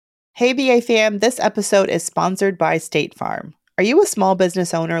Hey BA fam, this episode is sponsored by State Farm. Are you a small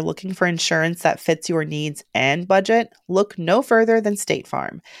business owner looking for insurance that fits your needs and budget? Look no further than State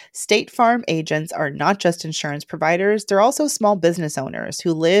Farm. State Farm agents are not just insurance providers, they're also small business owners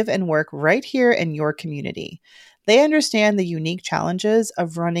who live and work right here in your community. They understand the unique challenges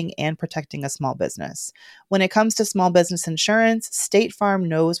of running and protecting a small business. When it comes to small business insurance, State Farm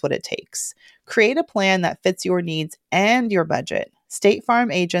knows what it takes. Create a plan that fits your needs and your budget. State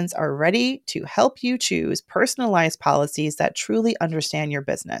Farm agents are ready to help you choose personalized policies that truly understand your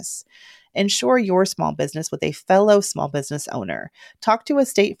business. Insure your small business with a fellow small business owner. Talk to a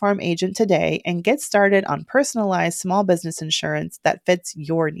State Farm agent today and get started on personalized small business insurance that fits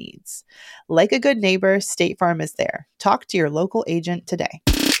your needs. Like a good neighbor, State Farm is there. Talk to your local agent today.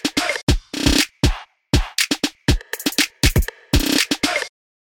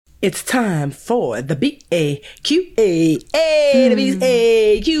 It's time for the B-A-Q-A. The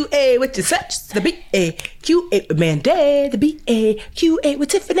B-A-Q-A with your such. The B-A-Q-A with Mandy. The B-A-Q-A with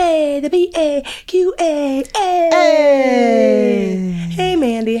Tiffany. The B-A-Q-A. Hey,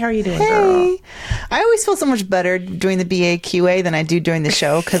 Mandy. How are you doing, girl? I always feel so much better doing the BAQA than I do doing the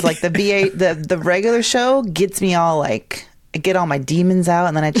show because like the regular show gets me all like... I get all my demons out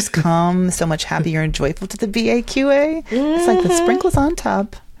and then I just come so much happier and joyful to the BAQA. It's like the sprinkles on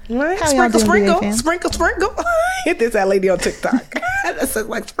top. Right. Sprinkle. Hit this that lady on TikTok. That's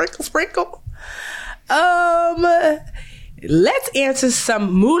like sprinkle. Let's answer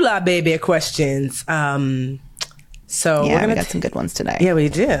some moolah baby questions. We got some good ones today. Yeah, we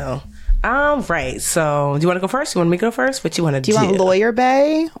do. Right. So, do you want to go first? You want me to go first? What you want to do? Do you want Lawyer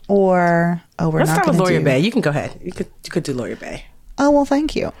Bay or Let's start with Lawyer Bay. You can go ahead. You could do Lawyer Bay. Oh, well,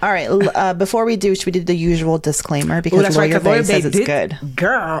 thank you. All right. Before we do, should we do the usual disclaimer? Because Lawyer Bay says it's good.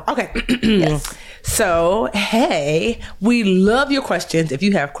 Girl. Okay. Yes. So, hey, we love your questions. If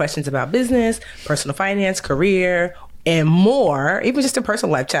you have questions about business, personal finance, career, and more, even just a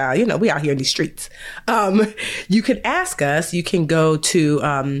personal life, child, you know, we out here in these streets. You can ask us. You can go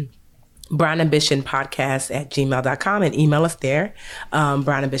to brownambitionpodcast@gmail.com and email us there.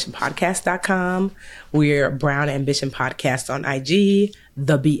 brownambitionpodcast.com. We're Brown Ambition Podcast on IG,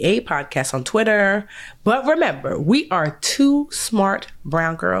 the BA Podcast on Twitter. But remember, we are two smart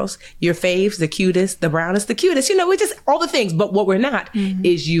brown girls. Your faves, the cutest, the brownest, the cutest. You know, we're just all the things. But what we're not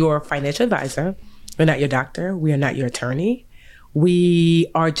is your financial advisor. We're not your doctor. We are not your attorney.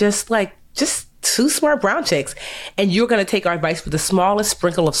 We are just two smart brown chicks, and you're going to take our advice with the smallest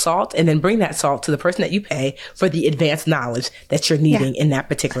sprinkle of salt and then bring that salt to the person that you pay for the advanced knowledge that you're needing in that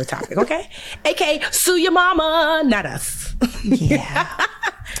particular topic. Okay. AK, sue your mama, not us. Yeah.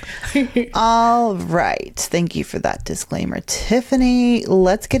 All right. Thank you for that disclaimer, Tiffany.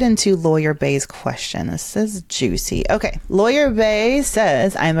 Let's get into Lawyer Bay's question. This is juicy. Okay. Lawyer Bay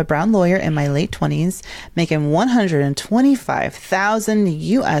says, I am a brown lawyer in my late 20s, making $125,000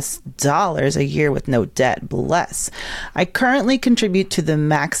 US a year with no debt. Bless. I currently contribute the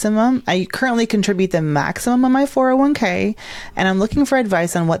maximum of my 401k, and I'm looking for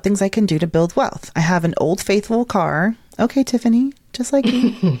advice on what things I can do to build wealth. I have an old faithful car. Okay, Tiffany, just like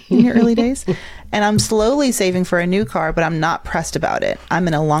you in your early days. And I'm slowly saving for a new car, but I'm not pressed about it. I'm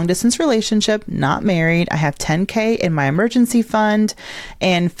in a long distance relationship, not married. I have $10K in my emergency fund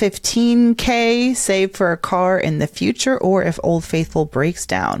and $15K saved for a car in the future or if Old Faithful breaks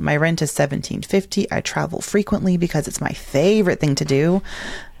down. My rent is $1,750. I travel frequently because it's my favorite thing to do.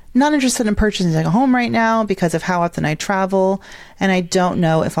 Not interested in purchasing a home right now because of how often I travel, and I don't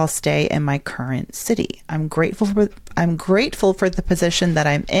know if I'll stay in my current city. I'm grateful for the position that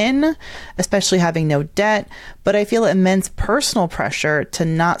I'm in, especially having no debt, but I feel immense personal pressure to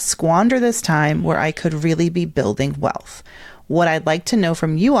not squander this time where I could really be building wealth. What I'd like to know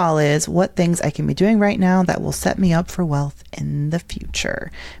from you all is what things I can be doing right now that will set me up for wealth in the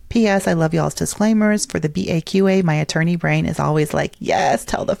future. P.S. I love y'all's disclaimers. For the BAQA, my attorney brain is always like, yes,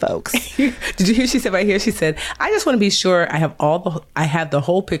 tell the folks. Did you hear she said right here? She said, I just want to be sure I have the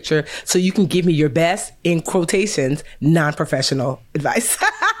whole picture so you can give me your best, in quotations, non-professional advice.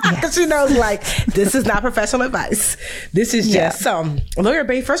 Because she knows, like, this is not professional advice. This is just Lawyer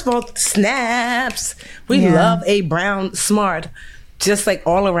Bay. First of all, snaps. We love a brown, smart, just like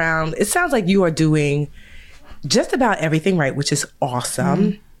all around. It sounds like you are doing just about everything right, which is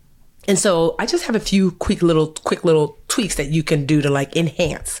awesome. And so I just have a few quick little tweaks that you can do to like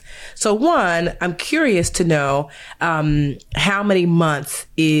enhance. So one, I'm curious to know how many months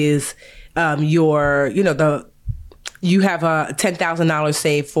is you have a $10,000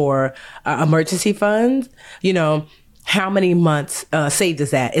 saved for emergency funds. You know, how many months saved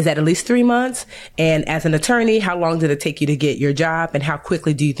is that? Is that at least 3 months? And as an attorney, how long did it take you to get your job? And how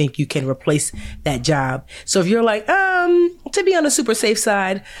quickly do you think you can replace that job? So if you're like, to be on the super safe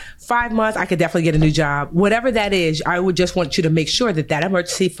side, 5 months, I could definitely get a new job. Whatever that is, I would just want you to make sure that that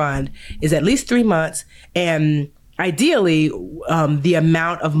emergency fund is at least 3 months. And ideally, the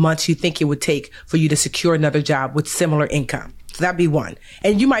amount of months you think it would take for you to secure another job with similar income. So that'd be one.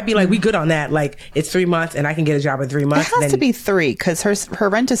 And you might be like, we good on that. Like, it's 3 months and I can get a job in 3 months. It has to be 3 because her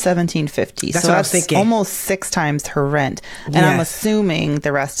rent is $1,750. That's so what I was thinking. Almost 6 times her rent. And Yes. I'm assuming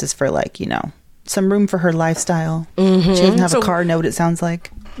the rest is for like, some room for her lifestyle. She doesn't have a car note, it sounds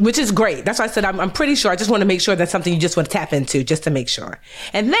like. Which is great. That's why I said I'm pretty sure. I just want to make sure that's something you just want to tap into just to make sure.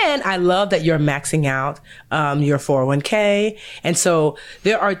 And then I love that you're maxing out your 401k. And so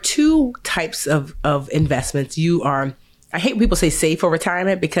there are 2 types of investments. I hate when people say save for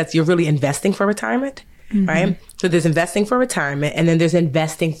retirement because you're really investing for retirement, right? So there's investing for retirement and then there's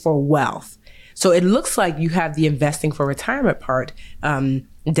investing for wealth. So it looks like you have the investing for retirement part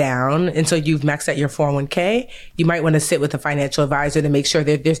down. And so you've maxed out your 401k. You might want to sit with a financial advisor to make sure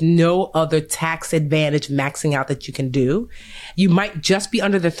that there's no other tax advantage maxing out that you can do. You might just be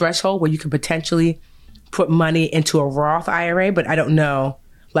under the threshold where you could potentially put money into a Roth IRA, but I don't know.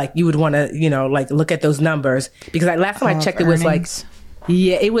 Like you would want to, look at those numbers because last time I checked, it was like,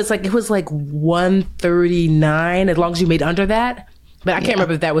 it was like 139 as long as you made under that. But I can't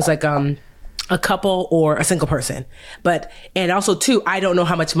remember if that was like a couple or a single person. And also too, I don't know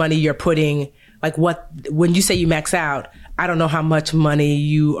how much money you're putting, when you say you max out, I don't know how much money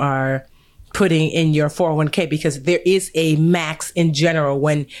you are putting in your 401k because there is a max in general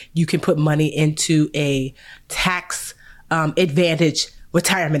when you can put money into a tax advantage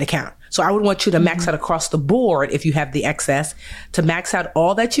retirement account. So I would want you to max out across the board if you have the excess to max out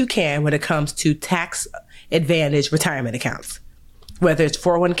all that you can when it comes to tax advantage retirement accounts, whether it's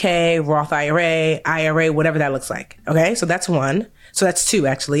 401k, Roth IRA, whatever that looks like. Okay. So that's one. So that's 2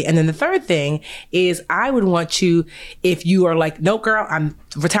 actually. And then the third thing is I would want you, if you are like, no girl,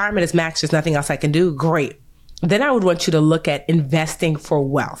 retirement is maxed. There's nothing else I can do. Great. Then I would want you to look at investing for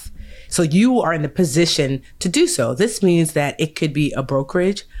wealth. So you are in the position to do so. This means that it could be a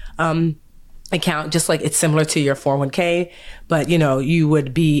brokerage account, just like it's similar to your 401k, but you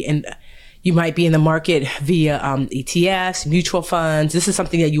might be in the market via ETFs, mutual funds. This is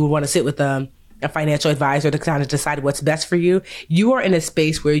something that you would want to sit with a financial advisor to kind of decide what's best for you. You are in a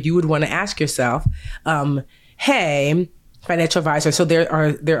space where you would want to ask yourself, hey, financial advisor. So there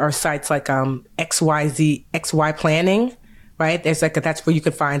are sites like XY Planning. Right? There's that's where you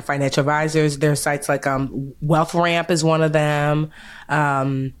could find financial advisors. There's sites like Wealth Ramp is one of them.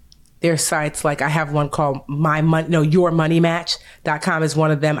 There's sites like I have one called YourMoneyMatch.com is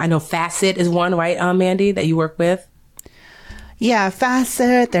one of them. I know Facet is one, right, Mandy, that you work with? Yeah,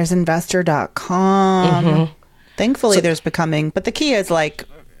 Facet. There's Investor.com. Thankfully, there's becoming. But the key is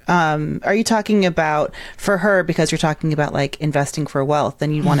are you talking about for her because you're talking about investing for wealth?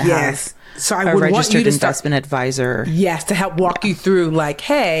 Then you want to have a registered investment advisor. Yes, to help walk you through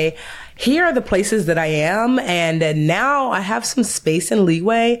hey, here are the places that I am. And now I have some space and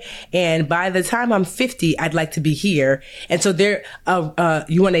leeway. And by the time I'm 50, I'd like to be here. And so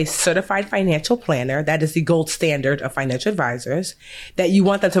you want a certified financial planner. That is the gold standard of financial advisors, that you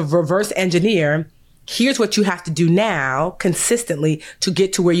want them to reverse engineer. Here's what you have to do now consistently to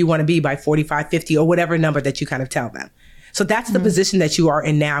get to where you want to be by 45, 50 or whatever number that you kind of tell them. So that's the position that you are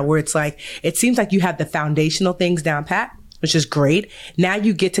in now, where it's it seems like you have the foundational things down pat, which is great. Now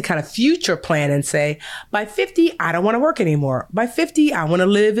you get to kind of future plan and say, by 50, I don't want to work anymore. By 50, I want to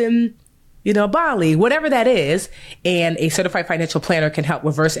live in, Bali, whatever that is. And a certified financial planner can help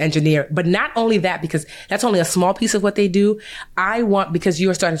reverse engineer. But not only that, because that's only a small piece of what they do. Because you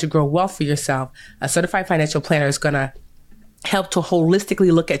are starting to grow wealth for yourself, a certified financial planner is going to help to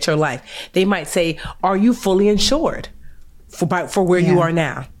holistically look at your life. They might say, are you fully insured for where you are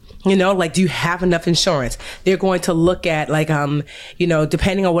now? Do you have enough insurance? They're going to look at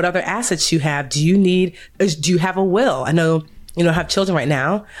depending on what other assets you have, do you have a will? I know, have children right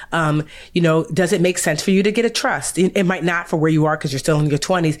now. Does it make sense for you to get a trust? It might not for where you are because you're still in your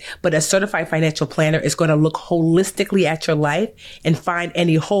 20s, but a certified financial planner is going to look holistically at your life and find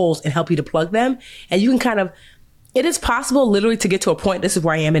any holes and help you to plug them. And you can it is possible literally to get to a point, this is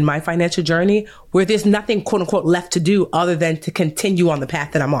where I am in my financial journey, where there's nothing quote unquote left to do other than to continue on the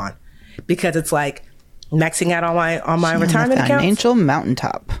path that I'm on. Because it's maxing out on my retirement account. Financial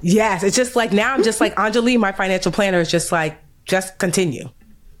mountaintop. Yes. It's just now I'm just Anjali, my financial planner is just continue.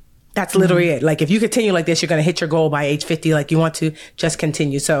 That's literally it. Like if you continue like this, you're going to hit your goal by age 50 like you want to. Just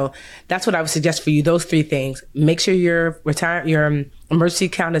continue. So that's what I would suggest for you. Those 3 things. Make sure your emergency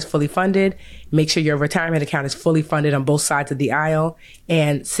account is fully funded. Make sure your retirement account is fully funded on both sides of the aisle,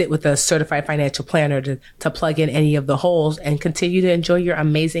 and sit with a certified financial planner to plug in any of the holes and continue to enjoy your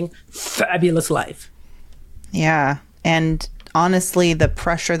amazing, fabulous life. Yeah. And honestly, the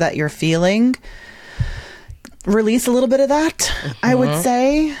pressure that you're feeling, release a little bit of that, I would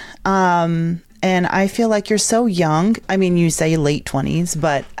say. And I feel like you're so young. I mean, you say late 20s,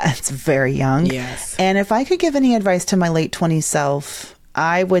 but it's very young. Yes. And if I could give any advice to my late 20s self,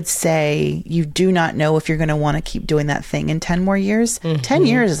 I would say you do not know if you're going to want to keep doing that thing in 10 more years. 10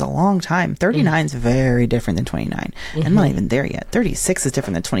 years is a long time. 39 is very different than 29. I'm not even there yet. 36 is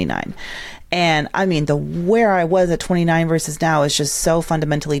different than 29. And I mean, where I was at 29 versus now is just so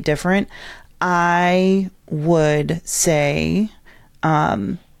fundamentally different. I would say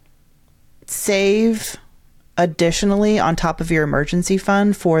save additionally on top of your emergency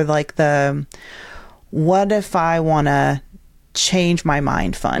fund for like the what if I want to change my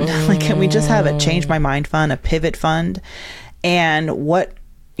mind fund. Like, can we just have a change my mind fund, a pivot fund? And what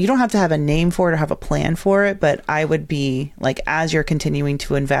you don't have to have a name for it or have a plan for it, but I would be like, as you're continuing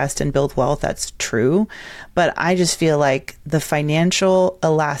to invest and build wealth, that's true. But I just feel like the financial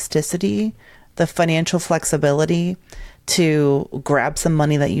elasticity, the financial flexibility to grab some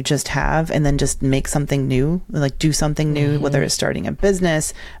money that you just have and then just make something new, like do something new, whether it's starting a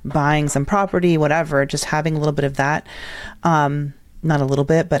business, buying some property, whatever, just having a little bit of that. Not a little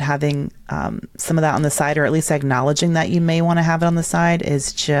bit, but having some of that on the side, or at least acknowledging that you may want to have it on the side,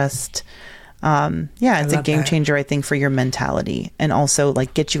 is just, it's a game changer, I think, for your mentality, and also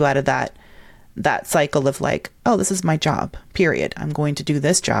like get you out of that cycle of like, oh, this is my job, period. I'm going to do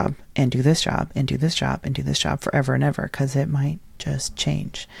this job and do this job and do this job and do this job forever and ever, because it might just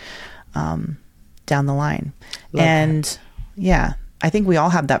change down the line. Yeah, I think we all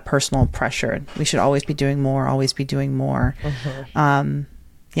have that personal pressure. We should always be doing more, always be doing more.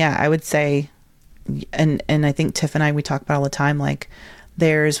 I would say, and I think Tiff and I, we talk about all the time, like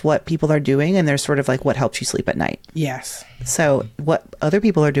there's what people are doing and there's sort of like what helps you sleep at night. Yes. So what other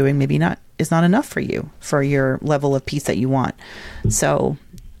people are doing maybe is not enough for you, for your level of peace that you want. So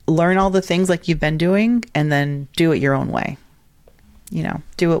learn all the things like you've been doing and then do it your own way. You know,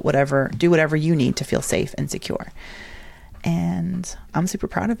 do whatever you need to feel safe and secure. And I'm super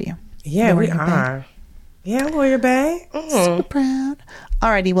proud of you. Yeah, we are. Yeah, Lawyer Bay. Super proud.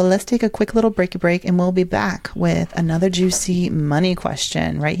 Alrighty, well, let's take a quick little break, and we'll be back with another juicy money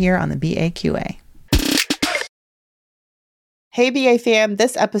question right here on the BAQA. Hey, BA fam,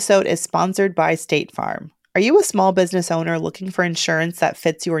 this episode is sponsored by State Farm. Are you a small business owner looking for insurance that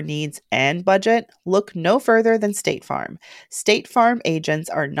fits your needs and budget? Look no further than State Farm. State Farm agents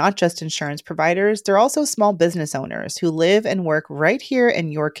are not just insurance providers, they're also small business owners who live and work right here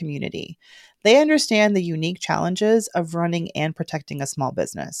in your community. They understand the unique challenges of running and protecting a small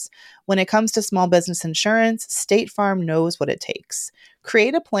business. When it comes to small business insurance, State Farm knows what it takes.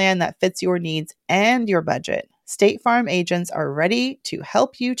 Create a plan that fits your needs and your budget. State Farm agents are ready to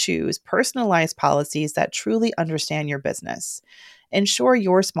help you choose personalized policies that truly understand your business. Insure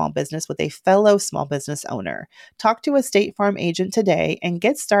your small business with a fellow small business owner. Talk to a State Farm agent today and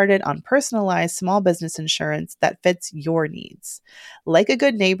get started on personalized small business insurance that fits your needs. Like a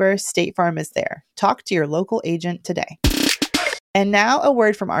good neighbor, State Farm is there. Talk to your local agent today. And now a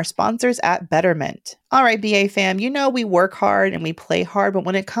word from our sponsors at Betterment. All right, BA fam, you know we work hard and we play hard, but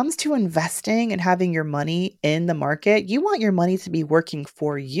when it comes to investing and having your money in the market, you want your money to be working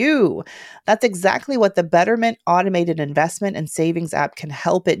for you. That's exactly what the Betterment automated investment and savings app can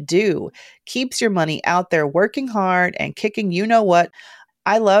help it do. Keeps your money out there working hard and kicking you know what.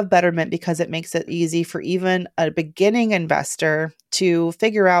 I love Betterment because it makes it easy for even a beginning investor to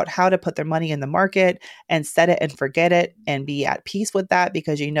figure out how to put their money in the market and set it and forget it and be at peace with that,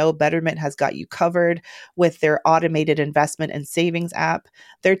 because you know Betterment has got you covered with their automated investment and savings app.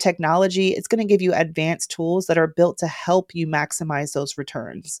 Their technology is going to give you advanced tools that are built to help you maximize those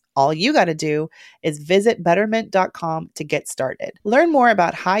returns. All you got to do is visit betterment.com to get started. Learn more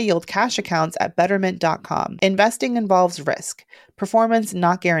about high yield cash accounts at betterment.com. Investing involves risk. Performance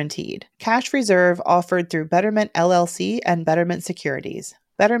not guaranteed. Cash reserve offered through Betterment LLC and Betterment Securities.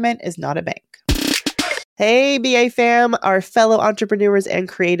 Betterment is not a bank. Hey, BA fam, our fellow entrepreneurs and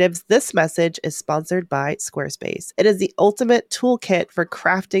creatives, this message is sponsored by Squarespace. It is the ultimate toolkit for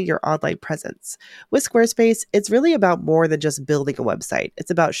crafting your online presence. With Squarespace, it's really about more than just building a website.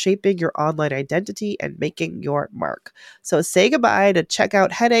 It's about shaping your online identity and making your mark. So say goodbye to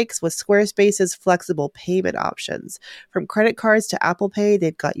checkout headaches with Squarespace's flexible payment options. From credit cards to Apple Pay,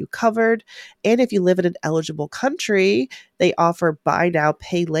 they've got you covered. And if you live in an eligible country, they offer buy now,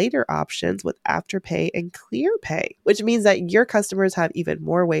 pay later options with Afterpay and ClearPay, which means that your customers have even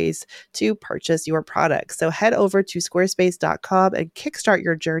more ways to purchase your products. So head over to squarespace.com and kickstart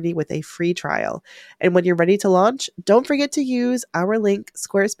your journey with a free trial. And when you're ready to launch, don't forget to use our link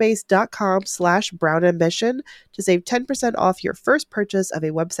squarespace.com/brownambition to save 10% off your first purchase of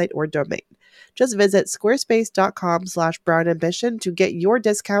a website or domain. Just visit squarespace.com/brownambition to get your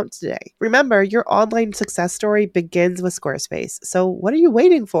discount today. Remember, your online success story begins with Squarespace. So what are you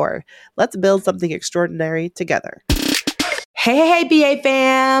waiting for? Let's build something extraordinary together. Hey, BA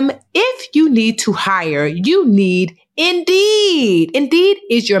fam. If you need to hire, you need Indeed. Indeed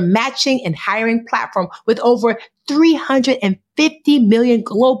is your matching and hiring platform with over 350 million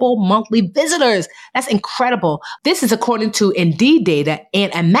global monthly visitors. That's incredible. This is according to Indeed data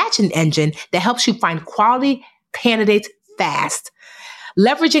and a matching engine that helps you find quality candidates fast.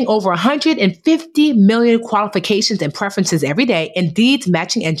 Leveraging over 150 million qualifications and preferences every day, Indeed's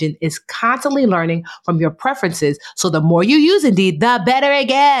matching engine is constantly learning from your preferences. So the more you use Indeed, the better it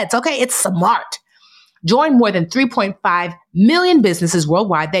gets. Okay, it's smart. Join more than 3.5 million businesses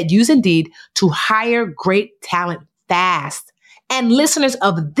worldwide that use Indeed to hire great talent fast. And listeners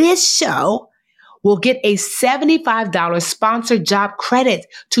of this show will get a $75 sponsored job credit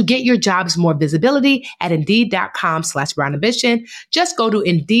to get your jobs more visibility at Indeed.com/brownambition. Just go to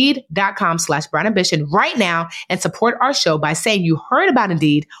Indeed.com/brownambition right now and support our show by saying you heard about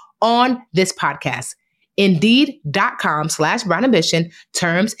Indeed on this podcast. Indeed.com/brownambition.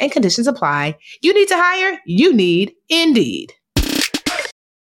 Terms and conditions apply. You need to hire? You need Indeed.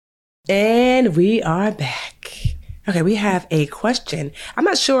 And we are back. Okay, we have a question. I'm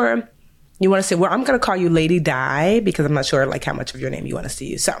not sure you want to say, well, I'm going to call you Lady Di because I'm not sure like how much of your name you want us to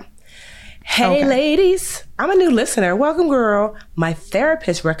use. So, hey, ladies, I'm a new listener. Welcome, girl. My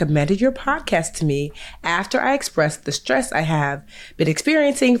therapist recommended your podcast to me after I expressed the stress I have been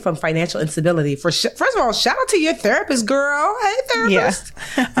experiencing from financial instability. First of all, shout out to your therapist, girl. Hey, therapist.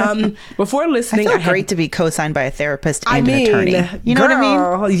 Yeah. Before listening, I feel great to be co-signed by a therapist and an attorney. You know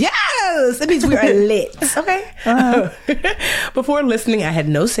girl, what I mean? Yes. That means we are lit. Okay. Before listening, I had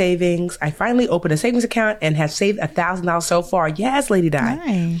no savings. I finally opened a savings account and have saved $1,000 so far. Yes, Lady Di.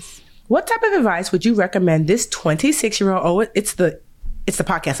 Nice. What type of advice would you recommend this 26-year-old? Oh, it's the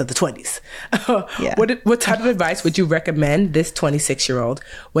podcast of the 20s. Yeah. What type of advice would you recommend this 26-year-old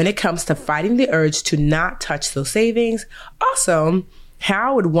when it comes to fighting the urge to not touch those savings? Also,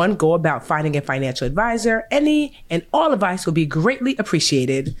 how would one go about finding a financial advisor? Any and all advice would be greatly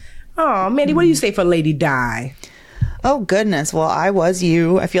appreciated. Oh, Mandy, what do you say for Lady Di? Oh, goodness. Well, I was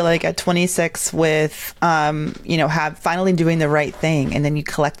you. I feel like at 26 with, have finally doing the right thing. And then you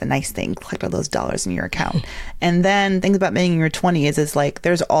collect the nice thing, collect all those dollars in your account. And then things about being in your 20s is like,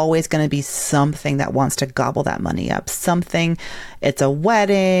 there's always going to be something that wants to gobble that money up. Something, it's a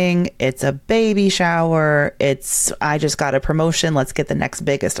wedding, it's a baby shower, it's, I just got a promotion. Let's get the next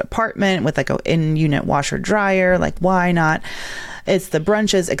biggest apartment with like an in-unit washer dryer. Like, why not? It's the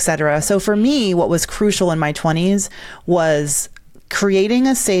brunches, etc. So for me, what was crucial in my 20s was creating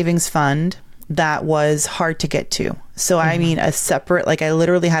a savings fund that was hard to get to. So I mean, a separate, like I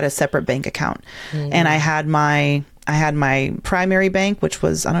literally had a separate bank account, and I had my primary bank, which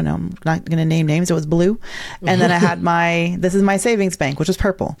was, I don't know, I'm not going to name names. It was blue. And then I had this is my savings bank, which was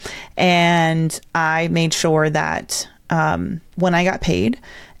purple. And I made sure that when I got paid,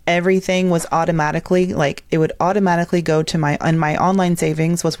 everything was automatically, like it would automatically go to my online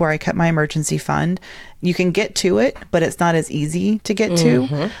savings was where I kept my emergency fund. You can get to it, but it's not as easy to get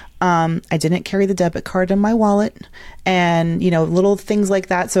to. I didn't carry the debit card in my wallet and, little things like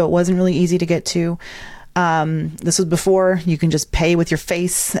that. So it wasn't really easy to get to. This was before you can just pay with your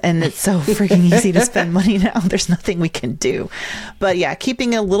face, and it's so freaking easy to spend money now. There's nothing we can do. But yeah,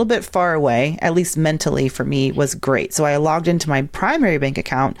 keeping it a little bit far away, at least mentally for me, was great. So I logged into my primary bank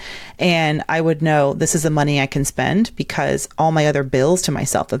account and I would know this is the money I can spend because all my other bills to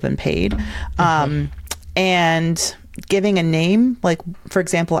myself have been paid. And giving a name, like for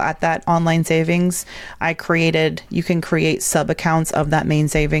example, at that online savings, you can create sub accounts of that main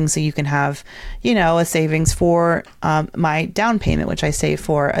savings. So you can have, a savings for my down payment, which I save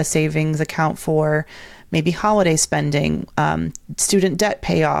for, a savings account for maybe holiday spending, student debt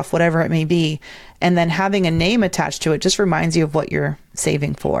payoff, whatever it may be. And then having a name attached to it just reminds you of what you're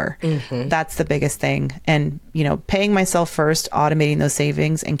saving for. That's the biggest thing. And, paying myself first, automating those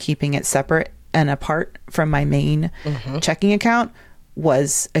savings and keeping it separate and apart from my main checking account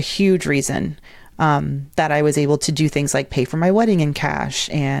was a huge reason that I was able to do things like pay for my wedding in cash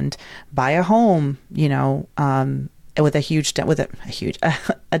and buy a home, with a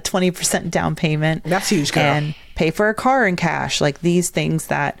 20% down payment. That's huge, girl. And pay for a car in cash. Like these things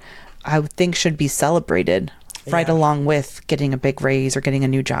that I would think should be celebrated right along with getting a big raise or getting a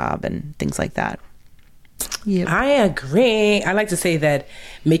new job and things like that. Yep. I agree. I like to say that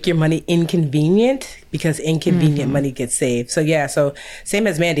make your money inconvenient because inconvenient money gets saved. So same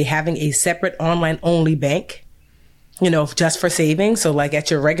as Mandy, having a separate online only bank, just for savings. So like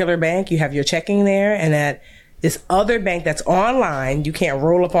at your regular bank, you have your checking there, and at this other bank that's online, you can't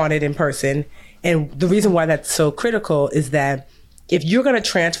roll up on it in person. And the reason why that's so critical is that if you're going to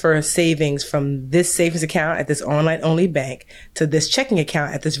transfer savings from this savings account at this online only bank to this checking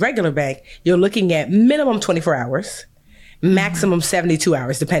account at this regular bank, you're looking at minimum 24 hours, maximum 72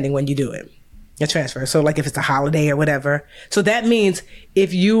 hours, depending when you do it, a transfer. So like if it's a holiday or whatever. So that means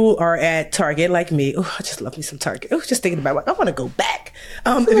if you are at Target like me, I just love me some Target. Just thinking about I want to go back.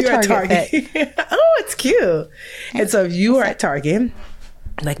 If you're at Target, it's cute. And so if you are at Target,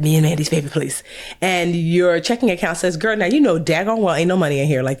 like me and Mandy's favorite place, and your checking account says, girl, now daggone well ain't no money in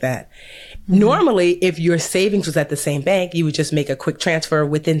here like that. Normally, if your savings was at the same bank, you would just make a quick transfer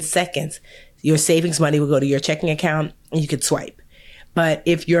within seconds. Your savings money would go to your checking account and you could swipe. But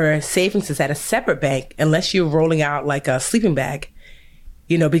if your savings is at a separate bank, unless you're rolling out like a sleeping bag,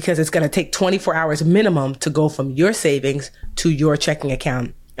 because it's going to take 24 hours minimum to go from your savings to your checking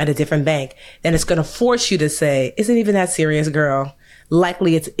account at a different bank, then it's going to force you to say, isn't even that serious, girl.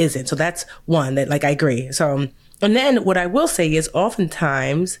 Likely it isn't. So that's one that I agree. So, and then what I will say is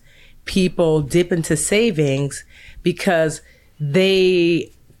oftentimes people dip into savings because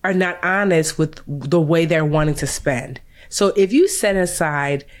they are not honest with the way they're wanting to spend. So if you set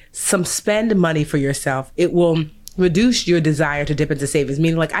aside some spend money for yourself, it will reduce your desire to dip into savings.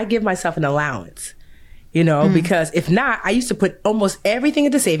 Meaning I give myself an allowance, because if not, I used to put almost everything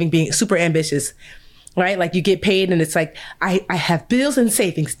into saving, being super ambitious. Right? Like you get paid and it's like, I have bills and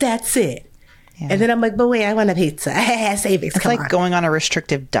savings. That's it. Yeah. And then I'm like, but wait, I want a pizza. Savings. It's like going on a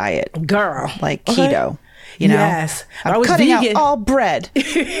restrictive diet. Girl. Like keto. Yes. I'm cutting vegan. Out all bread.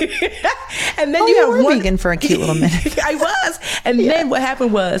 And then you have one vegan for a cute little minute. I was. And then what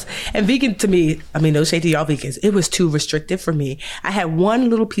happened was, and vegan to me, no shade to y'all vegans, it was too restrictive for me. I had one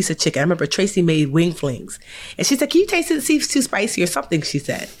little piece of chicken. I remember Tracy made wing flings. And she said, can you taste it? See if it's too spicy or something, she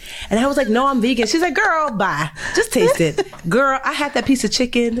said. And I was like, no, I'm vegan. She's like, girl, bye. Just taste it. Girl, I had that piece of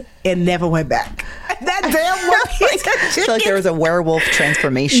chicken and never went back. That damn one piece of chicken. I feel like there was a werewolf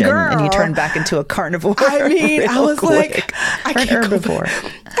transformation and you turned back into a carnivore. I was quick. I can't go back.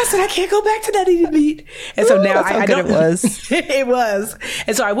 I said, I can't go back to that eating meat. And so now I don't. It was. It was.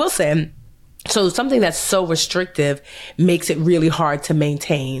 And so I will say, so something that's so restrictive makes it really hard to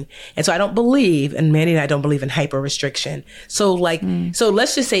maintain. And so I don't believe, and Mandy and I don't believe in hyper restriction. So so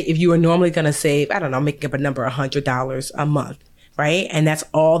let's just say if you are normally going to save, I don't know, making up a number, $100 a month. Right? And that's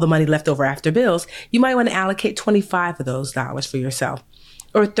all the money left over after bills. You might want to allocate 25 of those dollars for yourself.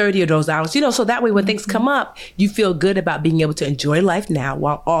 Or 30 of those dollars, so that way when things come up, you feel good about being able to enjoy life now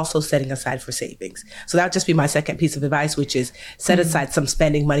while also setting aside for savings. So that would just be my second piece of advice, which is set aside some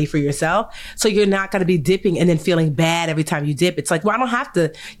spending money for yourself. So you're not going to be dipping and then feeling bad every time you dip. It's like, well, I don't have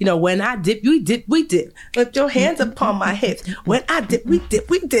to, when I dip, we dip. Put your hands upon my hips. When I dip, we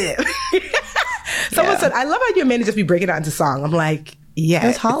dip. Someone said, I love how your man just be breaking out into song. I'm like, yeah. It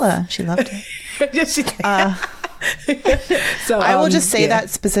was Hala. She loved it. Yes, she did. So I will just say that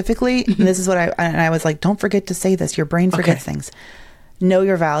specifically. And this is what I was like, don't forget to say this. Your brain forgets things. Know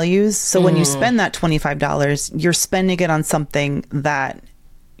your values. So when you spend that $25, you're spending it on something that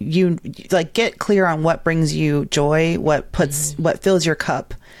you get clear on what brings you joy, what fills your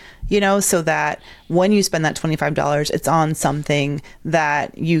cup, so that when you spend that $25, it's on something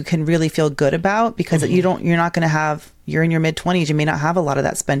that you can really feel good about, because you're not going to have, you're in your mid-20s, you may not have a lot of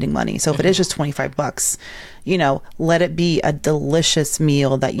that spending money. So if it is just $25, you know, let it be a delicious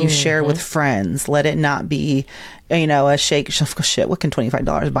meal that you share with friends. Let it not be, you know, a shit, what can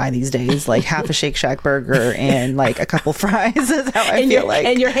 $25 buy these days? Like half a Shake Shack burger and like a couple fries is how I feel like.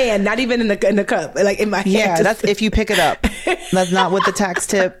 And your hand, not even in the cup, like in my hand. Yeah, that's if you pick it up. That's not with the tax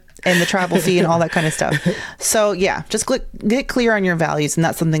tip and the travel fee and all that kind of stuff. So yeah, just get clear on your values. And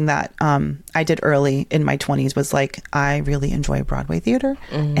that's something that I did early in my 20s, was like, I really enjoy Broadway theater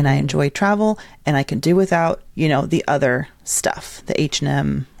and I enjoy travel, and I can do without, you know, the other stuff, the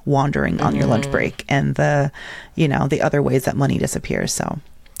H&M wandering on your lunch break and the, you know, the other ways that money disappears. So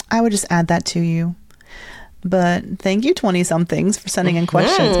I would just add that to you. But thank you, 20-somethings, for sending in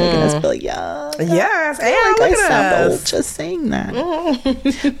questions, making us feel young. Yes, I feel like I sound old just saying that.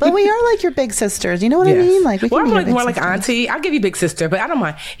 But we are like your big sisters. You know what I mean? Like, we can be like more sisters. like auntie. I'll give you big sister, but I don't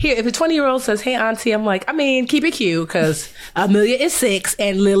mind. Here, if a 20-year-old says, "Hey, auntie," I'm like, I mean, keep it cute, because Amelia is 6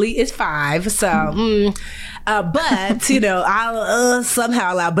 and Lily is 5. So, but you know, I'll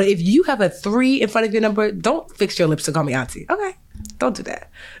somehow allow. But if you have a 3 in front of your number, don't fix your lips to call me auntie. Okay. Don't do that.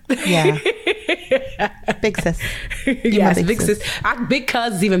 Yeah. Big sis. Yes, big sis. Big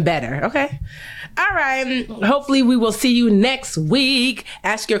cuz is even better. Okay. All right. Hopefully we will see you next week.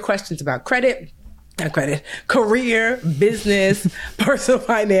 Ask your questions about career, business, personal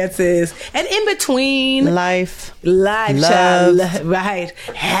finances, and in between. Life, love, child, right.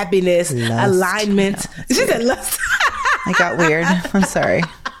 Happiness, lust. Alignment. She said lust. I got weird. I'm sorry.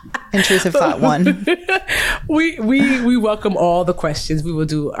 Intrusive thought 1. We welcome all the questions. We will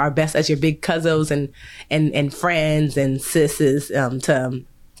do our best as your big cousins and friends and sisters to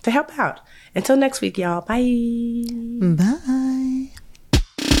help out. Until next week, y'all. Bye. Bye.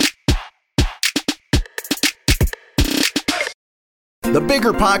 The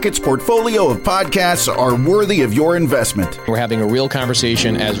Bigger Pockets portfolio of podcasts are worthy of your investment. We're having a real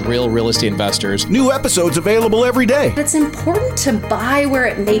conversation as real estate investors. New episodes available every day. It's important to buy where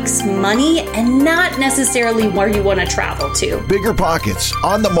it makes money and not necessarily where you want to travel to. Bigger Pockets,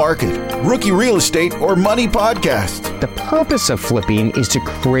 On the Market, Rookie Real Estate, or Money Podcast. The purpose of flipping is to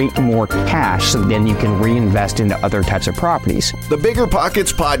create more cash so then you can reinvest into other types of properties. The Bigger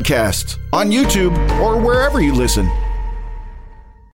Pockets Podcast, on YouTube or wherever you listen.